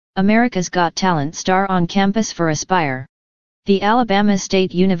America's Got Talent star on campus for Aspire. The Alabama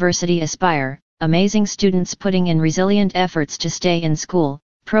State University Aspire, Amazing Students Putting in Resilient Efforts to Stay in School,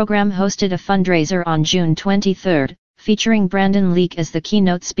 program hosted a fundraiser on June 23, featuring Brandon Leake as the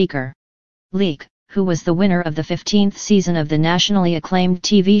keynote speaker. Leake, who was the winner of the 15th season of the nationally acclaimed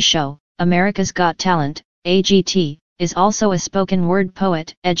TV show, America's Got Talent, AGT, is also a spoken word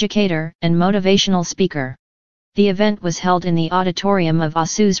poet, educator, and motivational speaker. The event was held in the auditorium of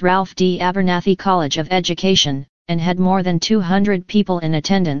ASU's Ralph D. Abernathy College of Education, and had more than 200 people in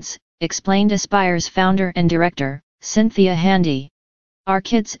attendance, explained Aspire's founder and director, Cynthia Handy. Our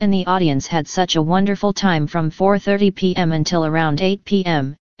kids in the audience had such a wonderful time from 4:30 p.m. until around 8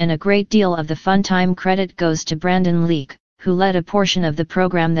 p.m., and a great deal of the fun time credit goes to Brandon Leake, who led a portion of the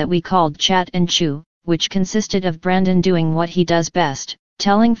program that we called Chat and Chew, which consisted of Brandon doing what he does best,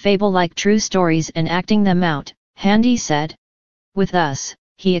 telling fable-like true stories and acting them out, Handy said. With us,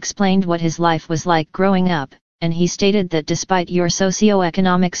 he explained what his life was like growing up, and he stated that despite your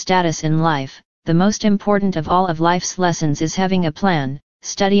socioeconomic status in life, the most important of all of life's lessons is having a plan,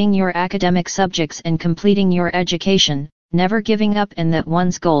 studying your academic subjects and completing your education, never giving up, and that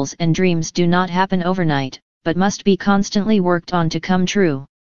one's goals and dreams do not happen overnight, but must be constantly worked on to come true.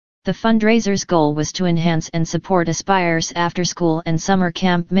 The fundraiser's goal was to enhance and support Aspire's after-school and summer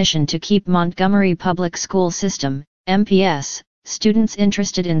camp mission to keep Montgomery Public School System, MPS, students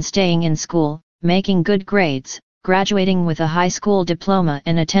interested in staying in school, making good grades, graduating with a high school diploma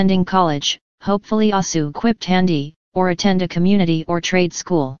and attending college, hopefully ASU quipped Handy, or attend a community or trade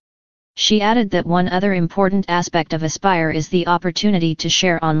school. She added that one other important aspect of Aspire is the opportunity to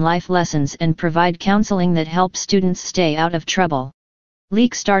share on life lessons and provide counseling that helps students stay out of trouble.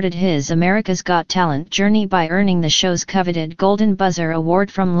 Leake started his America's Got Talent journey by earning the show's coveted Golden Buzzer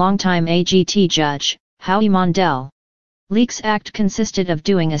Award from longtime AGT judge, Howie Mondell. Leake's act consisted of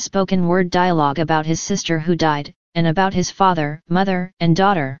doing a spoken word dialogue about his sister who died, and about his father, mother, and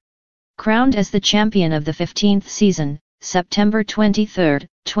daughter. Crowned as the champion of the 15th season, September 23,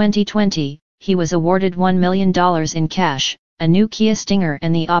 2020, he was awarded $1 million in cash, a new Kia Stinger,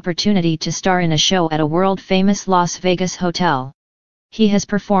 and the opportunity to star in a show at a world-famous Las Vegas hotel. He has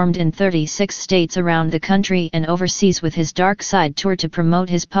performed in 36 states around the country and overseas with his Dark Side tour to promote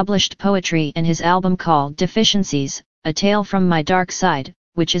his published poetry and his album called Deficiencies, A Tale from My Dark Side,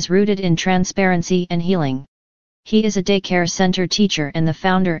 which is rooted in transparency and healing. He is a daycare center teacher and the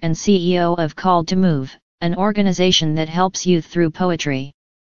founder and CEO of Called to Move, an organization that helps youth through poetry.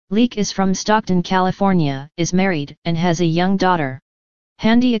 Leake is from Stockton, California, is married, and has a young daughter.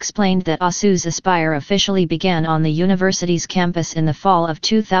 Handy explained that ASU's Aspire officially began on the university's campus in the fall of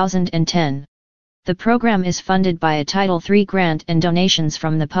 2010. The program is funded by a Title III grant and donations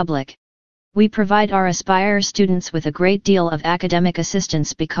from the public. We provide our Aspire students with a great deal of academic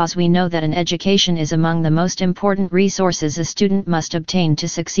assistance because we know that an education is among the most important resources a student must obtain to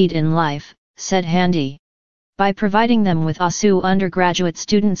succeed in life, said Handy. By providing them with ASU undergraduate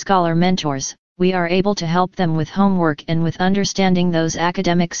student scholar mentors, we are able to help them with homework and with understanding those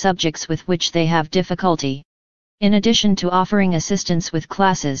academic subjects with which they have difficulty. In addition to offering assistance with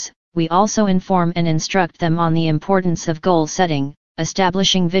classes, we also inform and instruct them on the importance of goal setting,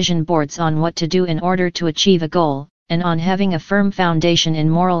 establishing vision boards on what to do in order to achieve a goal, and on having a firm foundation in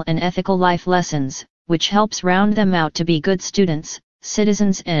moral and ethical life lessons, which helps round them out to be good students,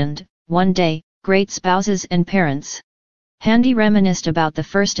 citizens and, one day, great spouses and parents. Handy reminisced about the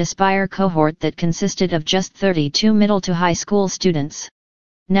first Aspire cohort that consisted of just 32 middle to high school students.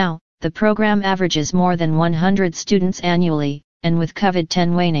 Now, the program averages more than 100 students annually, and with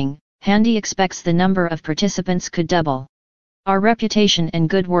COVID-10 waning, Handy expects the number of participants could double. Our reputation and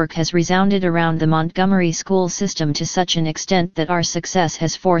good work has resounded around the Montgomery school system to such an extent that our success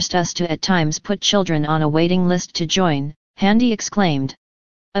has forced us to at times put children on a waiting list to join, Handy exclaimed.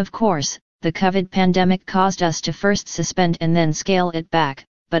 Of course, the COVID pandemic caused us to first suspend and then scale it back,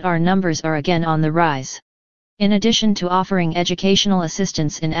 but our numbers are again on the rise. In addition to offering educational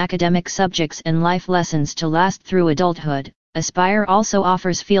assistance in academic subjects and life lessons to last through adulthood, Aspire also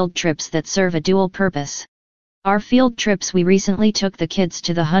offers field trips that serve a dual purpose. Our field trips we recently took the kids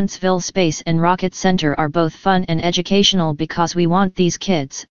to the Huntsville Space and Rocket Center are both fun and educational because we want these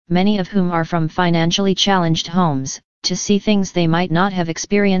kids, many of whom are from financially challenged homes, to see things they might not have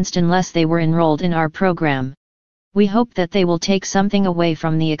experienced unless they were enrolled in our program. We hope that they will take something away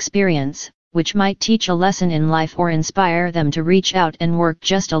from the experience, which might teach a lesson in life or inspire them to reach out and work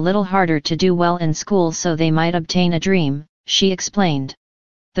just a little harder to do well in school so they might obtain a dream, she explained.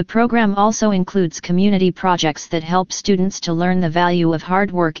 The program also includes community projects that help students to learn the value of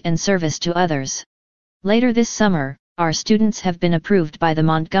hard work and service to others. Later this summer, our students have been approved by the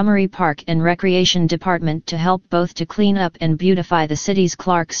Montgomery Park and Recreation Department to help both to clean up and beautify the city's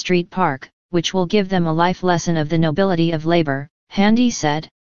Clark Street Park, which will give them a life lesson of the nobility of labor, Handy said.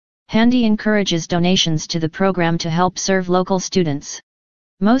 Handy encourages donations to the program to help serve local students.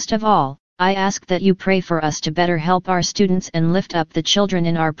 Most of all, I ask that you pray for us to better help our students and lift up the children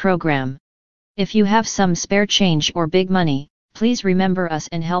in our program. If you have some spare change or big money, please remember us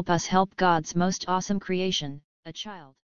and help us help God's most awesome creation, a child.